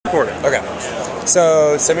recording. Okay.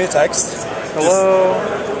 So send me a text. Hello.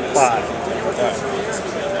 Bye.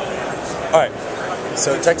 All right.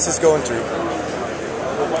 So text is going through.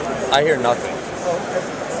 I hear nothing.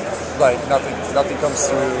 Like nothing comes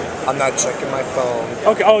through. I'm not checking my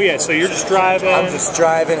phone. Okay. Oh yeah. So you're just driving. I'm just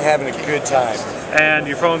driving, having a good time. And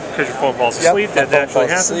your phone, because your phone falls asleep. Yep, That actually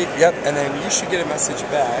happens. asleep. Yep. And then you should get a message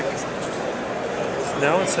back.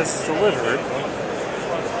 No, it says it's delivered.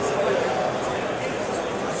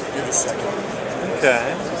 Give it a second.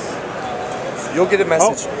 Okay. You'll get a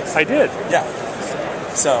message. Oh, I did. Yeah.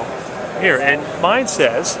 So. Here, and mine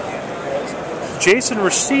says, Jason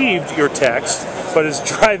received your text, but is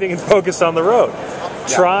driving and focused on the road. Yeah.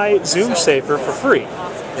 Try ZoomSafer for free.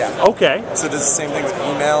 Yeah. Okay. So it does the same thing with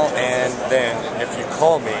email, and then if you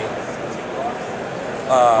call me.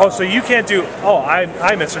 So you can't do. Oh,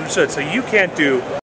 I misunderstood. So you can't do